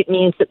that, it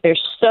means that they're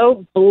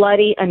so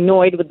bloody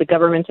annoyed with the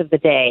government of the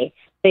day,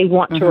 they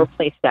want to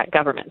replace that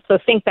government. So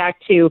think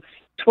back to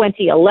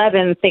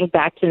 2011, think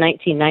back to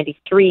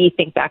 1993,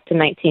 think back to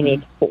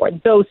 1984,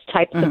 those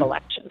types of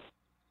elections.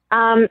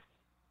 And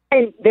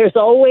there's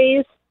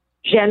always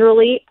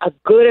generally a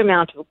good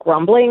amount of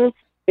grumbling.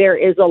 There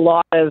is a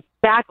lot of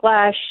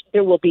backlash.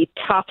 There will be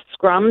tough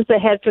scrums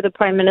ahead for the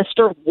Prime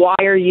Minister. Why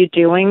are you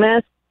doing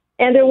this?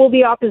 And there will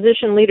be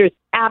opposition leaders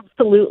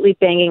absolutely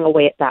banging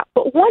away at that.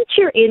 But once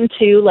you're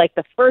into like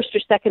the first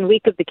or second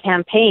week of the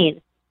campaign,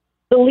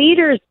 the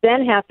leaders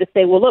then have to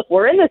say, well, look,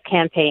 we're in this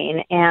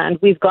campaign and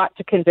we've got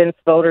to convince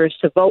voters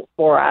to vote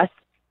for us.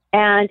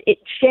 And it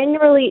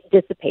generally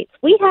dissipates.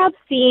 We have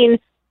seen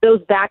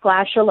those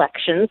backlash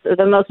elections,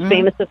 the most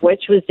famous of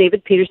which was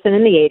David Peterson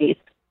in the 80s.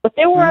 But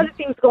there were other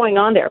things going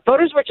on there.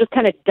 Voters were just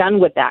kind of done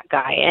with that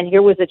guy. And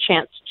here was a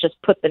chance to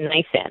just put the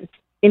knife in.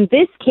 In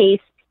this case,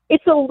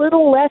 it's a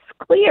little less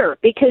clear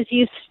because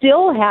you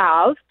still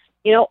have,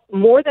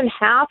 more than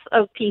half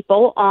of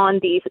people on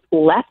the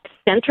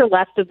center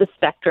left of the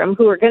spectrum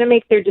who are going to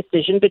make their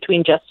decision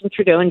between Justin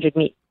Trudeau and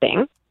Jagmeet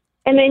Singh.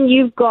 And then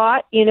you've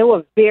got,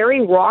 a very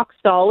rock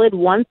solid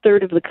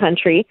 1/3 of the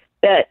country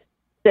that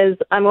says,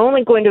 I'm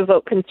only going to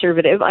vote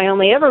Conservative. I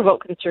only ever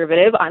vote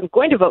Conservative. I'm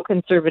going to vote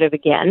Conservative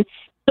again.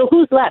 So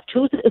who's left?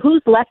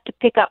 Who's left to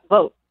pick up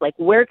votes? Like,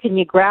 where can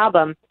you grab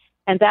them?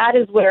 And that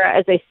is where,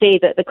 as I say,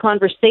 that the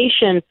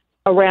conversation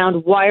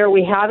around why are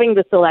we having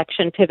this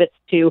election pivots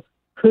to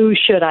who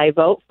should I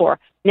vote for?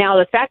 Now,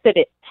 the fact that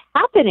it's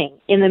happening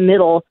in the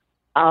middle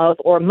of,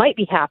 or might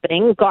be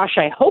happening, gosh,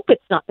 I hope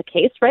it's not the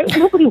case, right?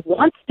 Nobody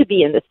wants to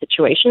be in this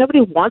situation.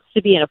 Nobody wants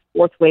to be in a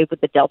fourth wave with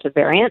the Delta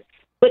variant.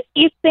 But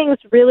if things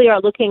really are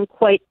looking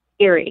quite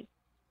scary,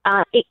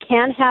 it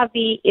can have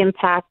the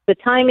impact, the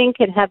timing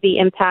can have the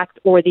impact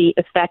or the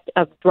effect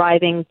of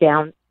driving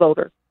down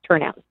voter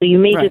turnout. So you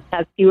may just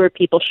have fewer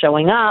people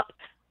showing up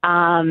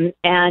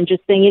and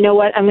just saying, you know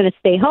what, I'm going to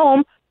stay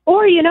home.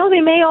 Or,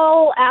 they may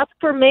all ask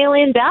for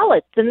mail-in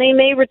ballots and they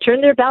may return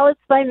their ballots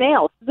by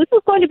mail. So this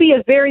is going to be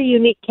a very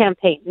unique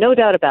campaign, no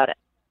doubt about it.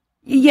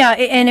 Yeah,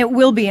 and it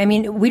will be. I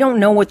mean, we don't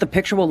know what the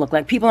picture will look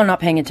like. People are not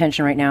paying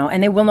attention right now,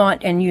 and they will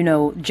not, and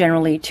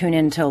generally tune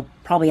in until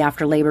probably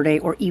after Labor Day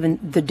or even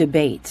the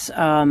debates.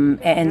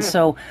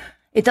 So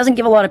it doesn't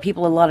give a lot of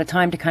people a lot of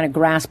time to kind of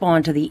grasp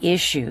onto the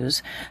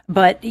issues.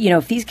 But,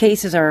 if these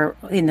cases are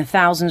in the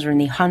thousands or in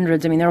the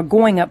hundreds, I mean, they're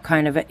going up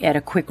kind of at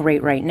a quick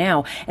rate right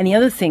now. And the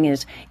other thing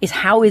is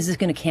how is this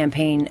going to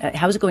campaign?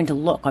 How is it going to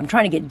look? I'm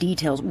trying to get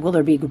details. Will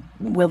there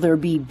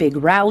be big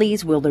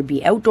rallies? Will there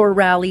be outdoor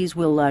rallies?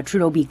 Will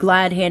Trudeau be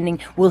glad handing?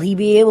 Will he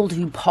be able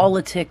to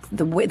politic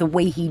the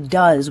way he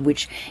does,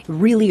 which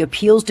really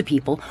appeals to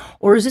people?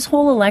 Or is this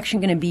whole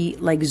election going to be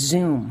like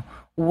Zoom,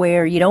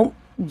 where you don't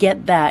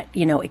get that,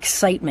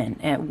 excitement,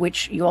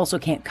 which you also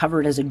can't cover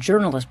it as a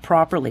journalist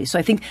properly. So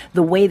I think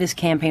the way this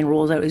campaign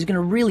rolls out is going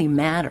to really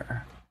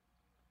matter.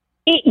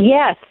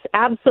 Yes,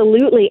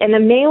 absolutely. And the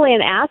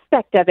mail-in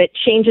aspect of it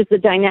changes the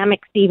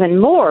dynamics even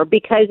more,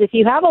 because if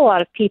you have a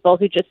lot of people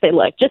who just say,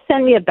 look, just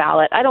send me a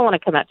ballot. I don't want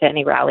to come out to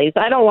any rallies.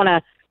 I don't want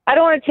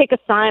to take a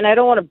sign. I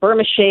don't want to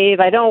Burma shave.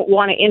 I don't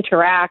want to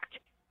interact.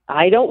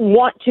 I don't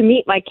want to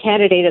meet my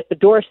candidate at the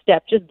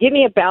doorstep. Just give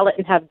me a ballot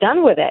and have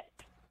done with it.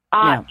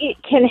 It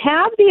can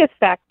have the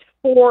effect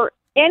for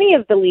any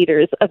of the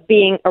leaders of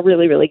being a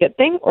really, really good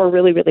thing or a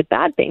really, really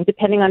bad thing,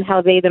 depending on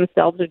how they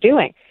themselves are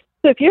doing.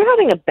 So if you're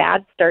having a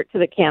bad start to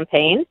the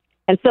campaign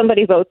and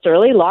somebody votes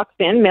early, locks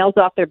in, mails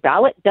off their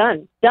ballot,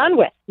 done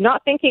with,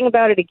 not thinking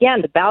about it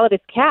again, the ballot is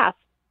cast.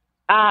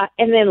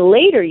 And then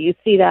later you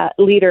see that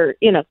leader,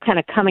 kind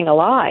of coming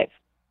alive.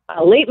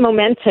 Late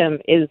momentum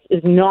is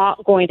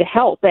not going to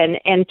help.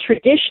 And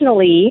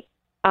traditionally,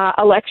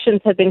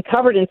 elections have been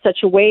covered in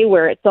such a way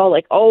where it's all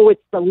like, oh,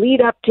 it's the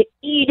lead up to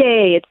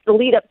E-Day, it's the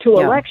lead up to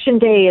Election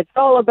Day, it's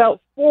all about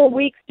 4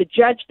 weeks to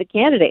judge the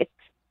candidates.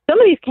 Some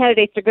of these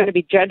candidates are going to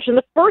be judged in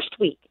the first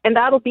week, and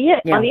that'll be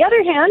it. Yeah. On the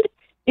other hand,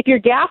 if you're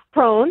gaffe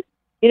prone,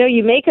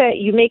 you make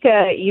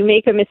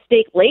a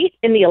mistake late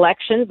in the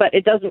election, but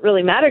it doesn't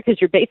really matter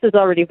because your base has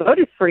already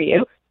voted for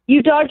you.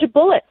 You dodge a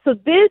bullet. So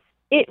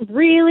it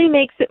really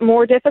makes it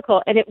more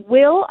difficult, and it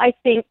will, I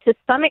think, to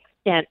some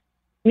extent,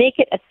 make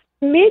it a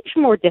smidge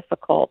more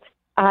difficult,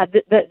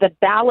 the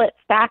ballot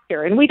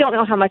factor. And we don't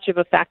know how much of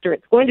a factor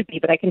it's going to be,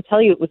 but I can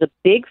tell you it was a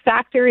big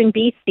factor in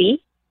BC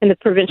in the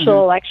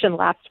provincial election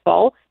last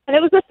fall, and it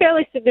was a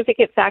fairly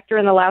significant factor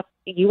in the last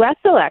U.S.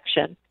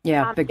 election.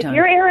 Yeah, big time. If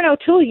you're Erin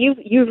O'Toole,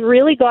 you've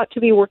really got to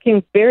be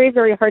working very,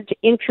 very hard to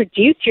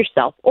introduce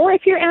yourself, or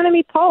if you're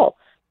Annamie Paul,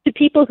 to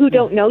people who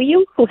don't know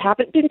you, who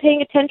haven't been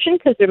paying attention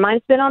because their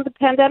mind's been on the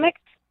pandemic,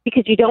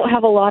 because you don't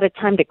have a lot of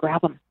time to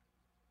grab them.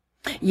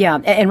 Yeah,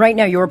 and right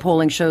now your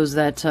polling shows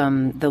that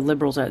the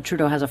Liberals,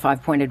 Trudeau has a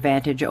 5-point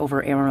advantage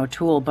over Erin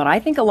O'Toole, but I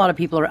think a lot of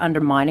people are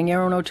undermining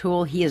Erin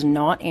O'Toole. He is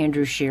not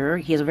Andrew Scheer.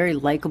 He is a very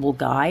likable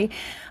guy.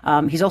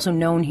 He's also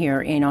known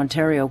here in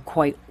Ontario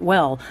quite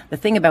well. The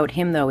thing about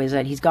him, though, is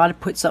that he's got to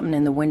put something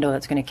in the window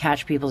that's going to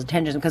catch people's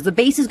attention, because the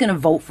base is going to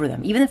vote for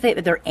them. Even if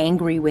they're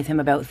angry with him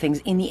about things,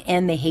 in the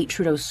end they hate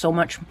Trudeau so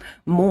much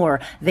more,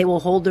 they will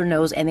hold their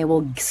nose and they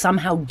will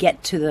somehow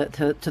get to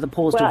the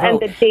polls to vote. And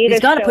the data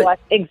show us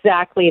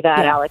exactly that.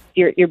 Alex,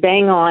 you're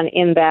bang on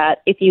in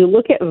that if you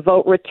look at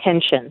vote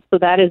retention, so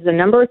that is the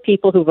number of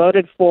people who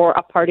voted for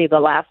a party the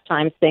last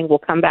time saying we'll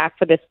come back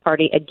for this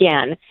party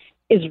again,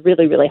 is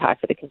really, really high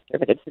for the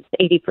Conservatives.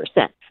 It's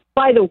 80%.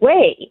 By the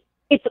way,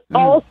 it's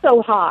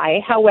also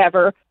high,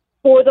 however,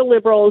 for the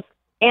Liberals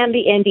and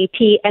the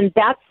NDP, and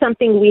that's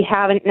something we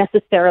haven't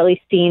necessarily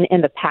seen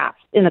in the past.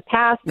 In the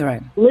past,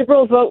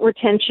 Liberal vote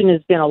retention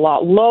has been a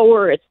lot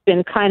lower. It's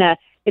been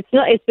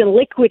it's been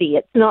liquidy.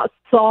 It's not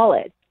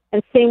solid.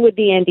 And same with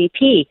the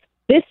NDP.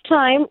 This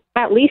time,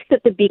 at least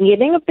at the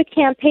beginning of the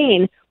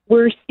campaign,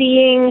 we're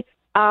seeing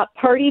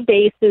party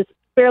bases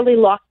fairly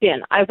locked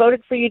in. I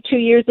voted for you 2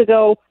 years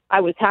ago. I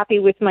was happy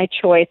with my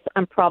choice.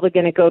 I'm probably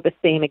going to go the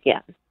same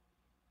again.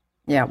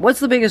 Yeah.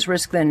 What's the biggest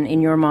risk then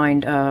in your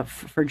mind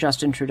for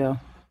Justin Trudeau?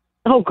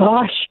 Oh,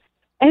 gosh.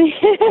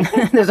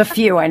 There's a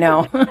few, I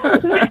know.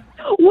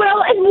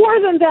 Well, and more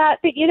than that,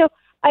 you know,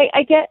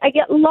 I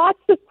get lots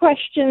of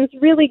questions,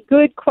 really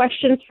good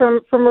questions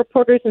from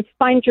reporters and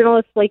fine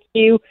journalists like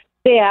you.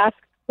 They ask,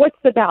 what's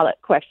the ballot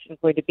question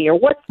going to be? Or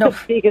what's the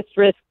biggest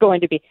risk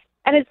going to be?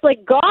 And it's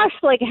like, gosh,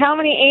 like how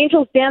many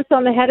angels dance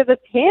on the head of a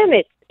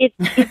pin? It's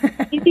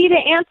easy to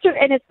answer,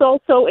 and it's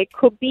also, it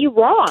could be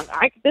wrong.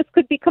 This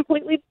could be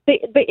completely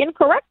the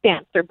incorrect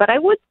answer. But I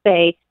would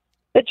say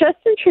that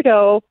Justin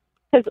Trudeau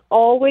has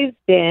always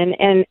been,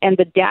 and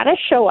the data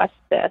show us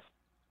this,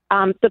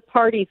 the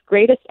party's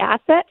greatest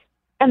asset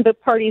and the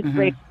party's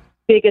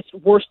biggest,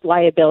 worst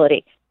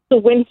liability. So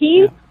when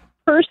he's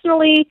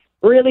personally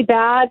really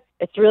bad,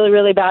 it's really,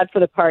 really bad for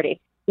the party.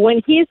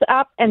 When he's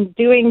up and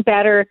doing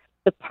better,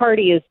 the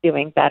party is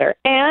doing better.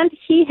 And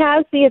he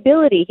has the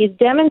ability, he's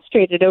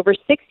demonstrated over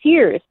 6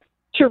 years,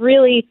 to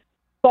really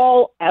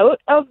fall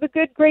out of the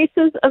good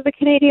graces of the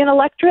Canadian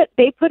electorate.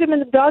 They put him in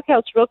the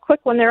doghouse real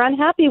quick when they're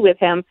unhappy with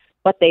him,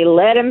 but they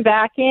let him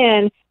back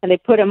in and they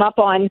put him up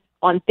on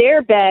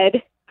their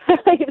bed,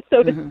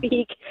 so to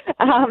speak,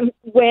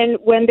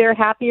 when they're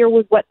happier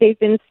with what they've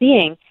been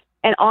seeing.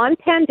 And on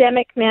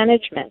pandemic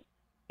management,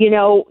 you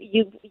know,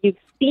 you've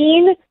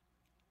seen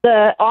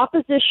the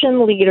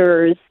opposition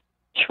leaders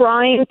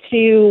trying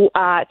to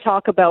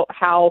talk about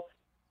how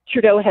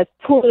Trudeau has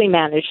poorly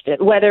managed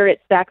it, whether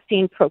it's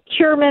vaccine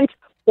procurement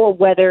or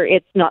whether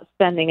it's not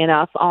spending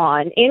enough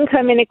on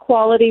income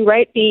inequality,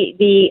 right?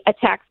 The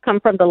attacks come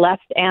from the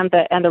left and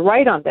the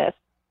right on this.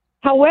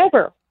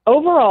 However,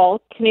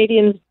 overall,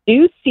 Canadians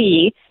do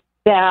see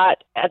that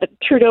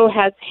Trudeau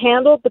has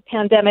handled the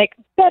pandemic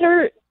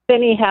better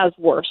than he has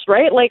worse,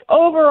 right? Like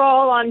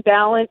overall, on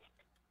balance,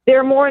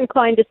 they're more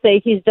inclined to say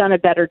he's done a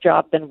better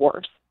job than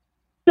worse.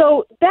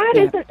 So that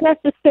isn't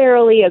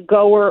necessarily a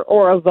goer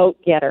or a vote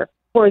getter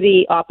for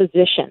the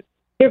opposition.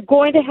 They're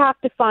going to have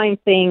to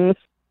find things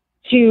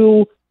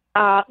to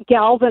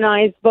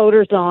galvanize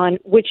voters on,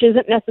 which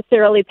isn't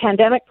necessarily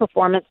pandemic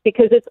performance,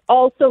 because it's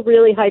also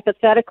really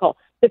hypothetical.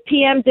 The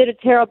PM did a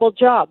terrible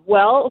job.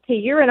 Well, okay,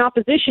 you're in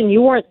opposition.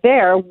 You weren't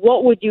there.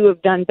 What would you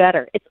have done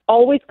better? It's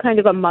always kind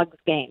of a mug's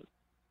game.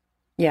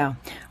 Yeah.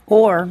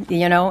 Or,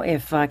 you know,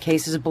 if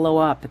cases blow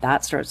up,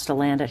 that starts to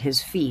land at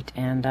his feet,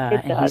 and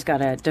he's got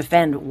to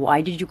defend.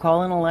 Why did you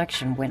call an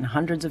election when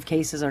hundreds of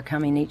cases are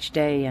coming each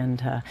day?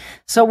 And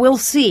so we'll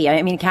see.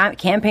 I mean,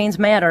 campaigns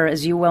matter,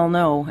 as you well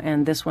know,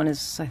 and this one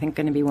is, I think,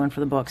 going to be one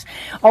for the books.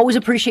 Always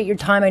appreciate your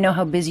time. I know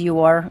how busy you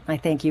are. I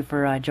thank you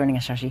for joining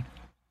us, Shachi.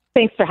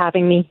 Thanks for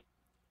having me.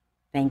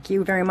 Thank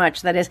you very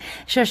much. That is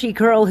Shachi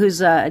Kurl,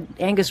 who's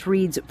Angus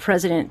Reid's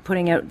president,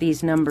 putting out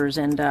these numbers.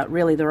 And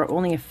really, there are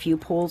only a few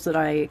polls that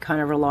I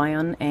kind of rely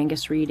on.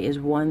 Angus Reid is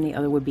one. The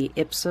other would be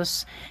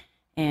Ipsos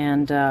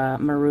and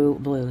Maru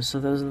Blues. So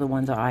those are the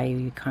ones that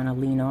I kind of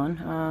lean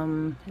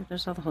on.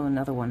 There's also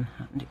another one,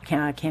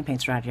 Campaign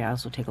Strategy. I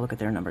also take a look at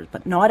their numbers.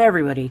 But not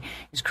everybody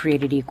is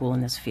created equal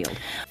in this field.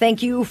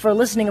 Thank you for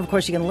listening. Of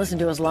course, you can listen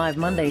to us live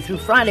Monday through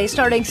Friday,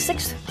 starting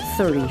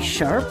 6:30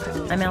 sharp.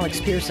 I'm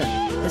Alex Pearson.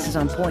 This is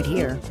On Point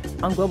here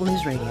on Global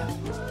News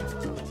Radio.